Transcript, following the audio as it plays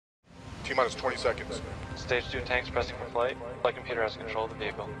T-minus 20 seconds. Stage 2 tanks pressing for flight. Flight computer has control of the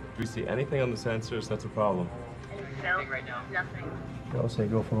vehicle. Do we see anything on the sensors? That's a problem. No, right now. Nothing. I'll say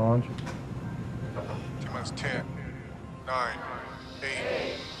go for launch. T-minus 10, 9,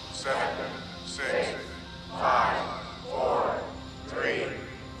 8, 7, 6, 5, 4, 3,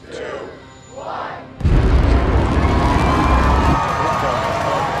 2, 1.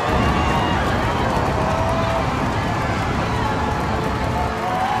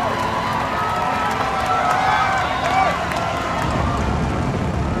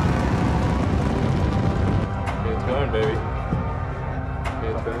 Baby.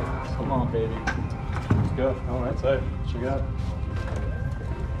 It's going. Come on, baby. Let's go. All right, so what you got?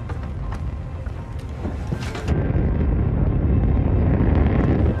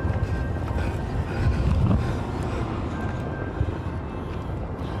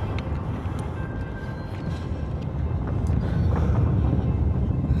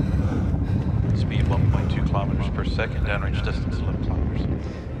 Speed 1.2 kilometers per second, downrange distance 11 kilometers.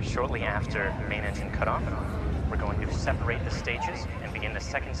 Shortly after main engine cutoff, we're going to separate the stages and begin the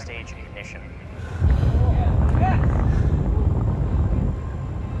second stage ignition.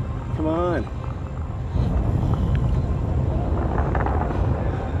 Come on.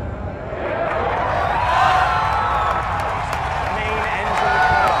 Main engine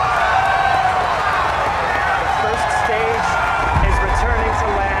cutoff. The first stage is returning to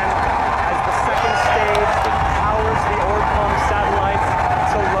land as the second stage powers the Orcom satellites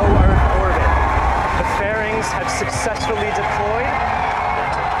to low Earth orbit. The fairings have successfully deployed.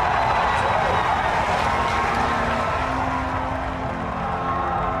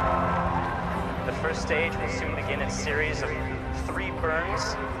 The first stage will soon begin its series of 3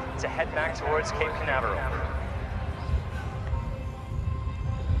 burns to head back towards Cape Canaveral.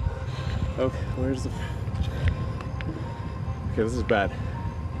 Okay, where's the... Okay, this is bad.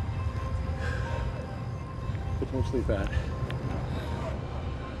 Potentially bad.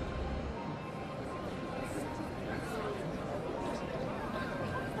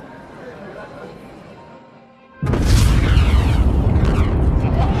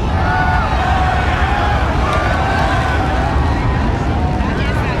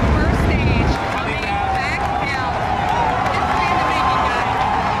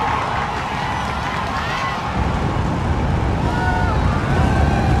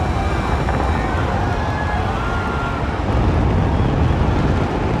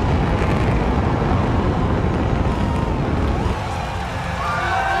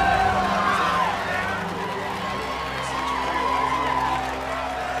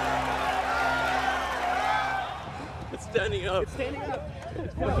 It's standing up. It's standing up.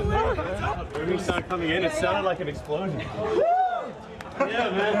 When we started coming in, it sounded like an explosion. Yeah,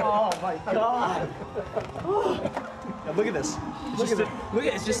 man. Oh my God. Yeah, look at this. Look at it. Look at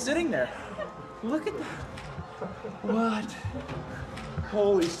it. It's just sitting there. Look at that. What?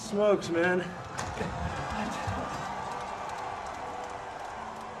 Holy smokes, man.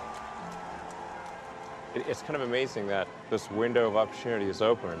 It's kind of amazing that this window of opportunity is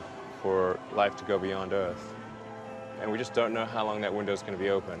open for life to go beyond Earth. And we just don't know how long that window is going to be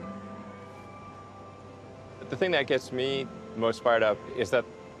open. The thing that gets me most fired up is that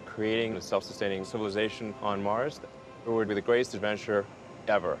creating a self-sustaining civilization on Mars, it would be the greatest adventure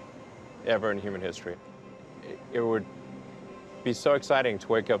ever in human history. It would be so exciting to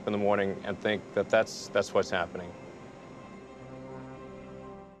wake up in the morning and think that that's what's happening.